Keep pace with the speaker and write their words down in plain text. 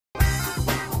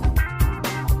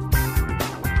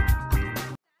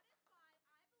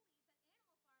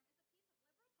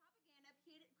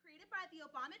the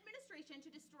Obama administration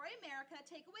to destroy America,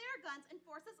 take away our guns, and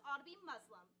force us all to be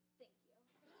Muslim. Thank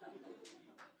you.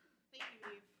 Thank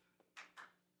you, Eve.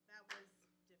 That was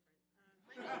different.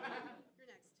 Michael,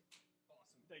 you're next.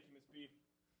 Awesome. Thank you, Miss B.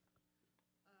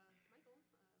 Michael, what did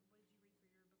you read for your book report?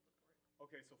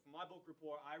 Okay, so for my book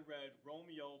report, I read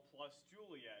Romeo plus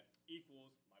Juliet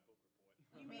equals my book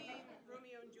report. You mean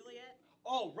Romeo and Juliet?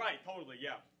 Oh, right, totally,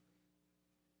 yeah.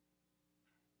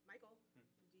 Michael, do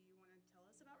you want to tell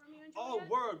us about Romeo and Oh,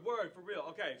 Juliet? word, for real.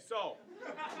 Okay, so,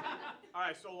 all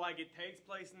right, so like it takes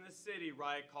place in this city,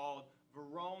 right, called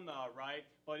Verona, right?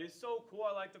 But it's so cool,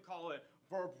 I like to call it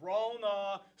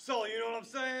Verbrona. So, you know what I'm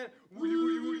saying? For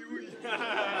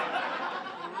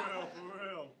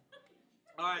real.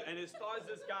 All right, and it stars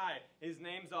this guy. His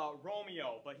name's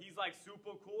Romeo, but he's like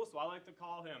super cool, so I like to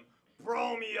call him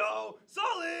Bromeo.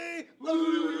 Sully!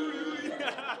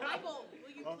 Michael,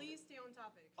 will you please stay on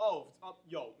topic? Oh,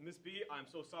 yo, Miss B, I'm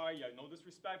so sorry. Yeah, no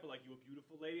disrespect, but like you're a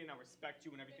beautiful lady, and I respect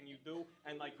you and everything you do,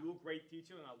 and like you're a great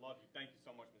teacher, and I love you. Thank you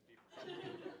so much, Miss B.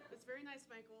 It's very nice,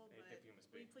 Michael, Hey, but thank you, Miss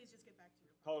B. will you please just get back to your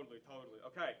Totally.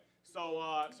 Okay, so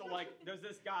like, there's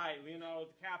this guy, Leonardo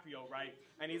DiCaprio, right?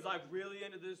 And he's like really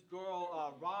into this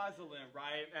girl, Rosalind,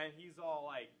 right? And he's all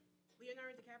like,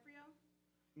 Leonardo DiCaprio?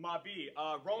 my B,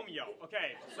 Romeo.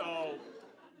 Okay, so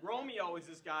Romeo is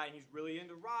this guy, and he's really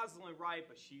into Rosalind, right?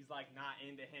 But she's like not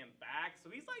into him back, so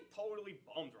he's like totally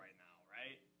bummed right now,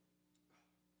 right?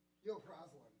 Yo,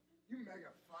 Rosalind, you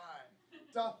mega fine.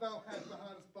 Doth thou have the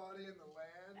hottest body in the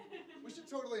land? We should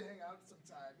totally hang out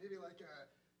sometime. Maybe like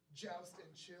a joust and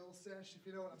chill sesh, if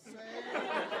you know what I'm saying.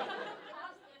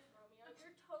 How's this, Romeo?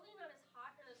 You're totally not as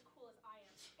hot and as cool as I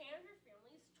am, and your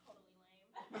family's totally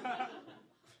lame.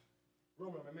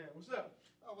 Romeo, my man, what's up?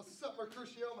 Oh, what's up,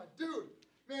 Mercutio, my dude?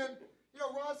 Man, you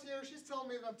know, Roz here, she's telling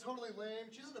me that I'm totally lame.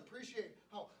 She doesn't appreciate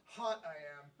how hot I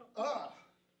am. Ugh.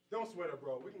 Don't sweat it,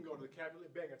 bro. We can go to the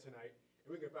Cabinet Banger tonight,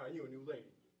 and we can find you a new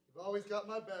lady. You've always got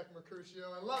my back,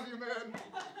 Mercutio. I love you, man.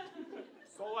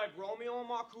 So like Romeo and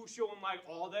Mercutio and like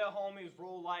all their homies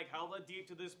roll like hella deep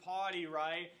to this party,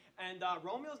 right? And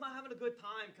Romeo's not having a good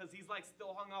time because he's like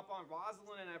still hung up on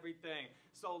Rosalind and everything.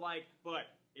 So like, but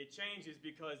it changes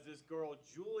because this girl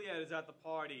Juliet is at the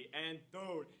party, and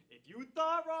dude, if you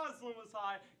thought Rosalind was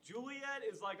hot, Juliet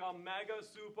is like a mega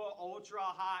super ultra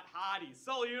hot hottie.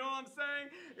 So you know what I'm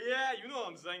saying? Yeah, you know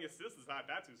what I'm saying. His sister's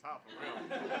hot. That's who's hot for real.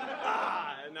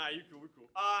 Nah, you cool, we cool.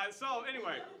 So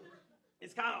anyway.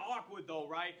 It's kind of awkward though,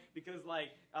 right? Because like,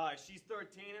 she's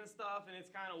 13 and stuff, and it's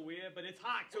kind of weird, but it's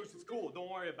hot, so it's cool, don't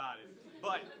worry about it.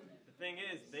 But the thing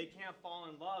is, they can't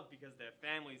fall in love because their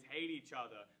families hate each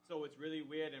other, so it's really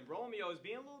weird, and Romeo is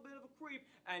being a little bit of a creep,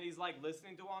 and he's like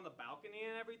listening to her on the balcony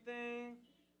and everything.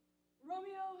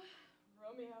 Romeo,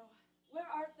 Romeo, where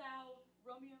art thou,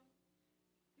 Romeo?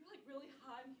 You're like really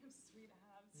hot and you have sweet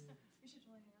abs. We should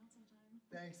totally hang out sometime.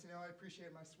 Thanks, you know, I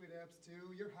appreciate my sweet abs too.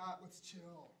 You're hot, let's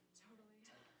chill. Totally.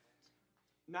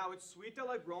 Now, it's sweet that,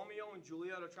 like, Romeo and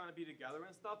Juliet are trying to be together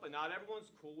and stuff, but not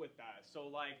everyone's cool with that. So,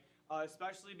 like,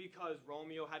 especially because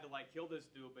Romeo had to, like, kill this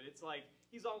dude, but it's like,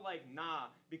 he's all like, nah,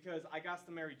 because I got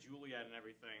to marry Juliet and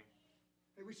everything.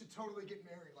 Hey, we should totally get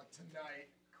married, like, tonight.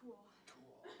 Cool.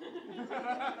 Cool.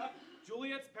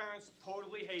 Juliet's parents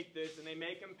totally hate this, and they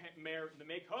make her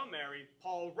marry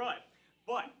Paul Rudd.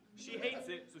 But she hates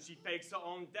it, so she fakes her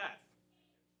own death.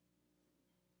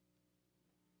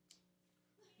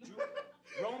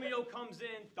 Romeo comes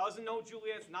in, doesn't know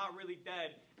Juliet's not really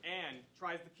dead, and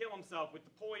tries to kill himself with the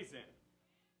poison.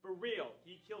 For real,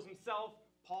 he kills himself,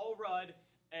 Paul Rudd,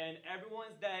 and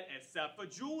everyone's dead except for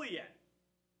Juliet.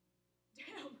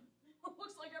 Damn,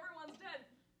 looks like everyone's dead.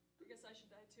 I guess I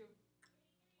should die too.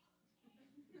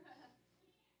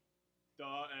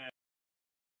 Duh.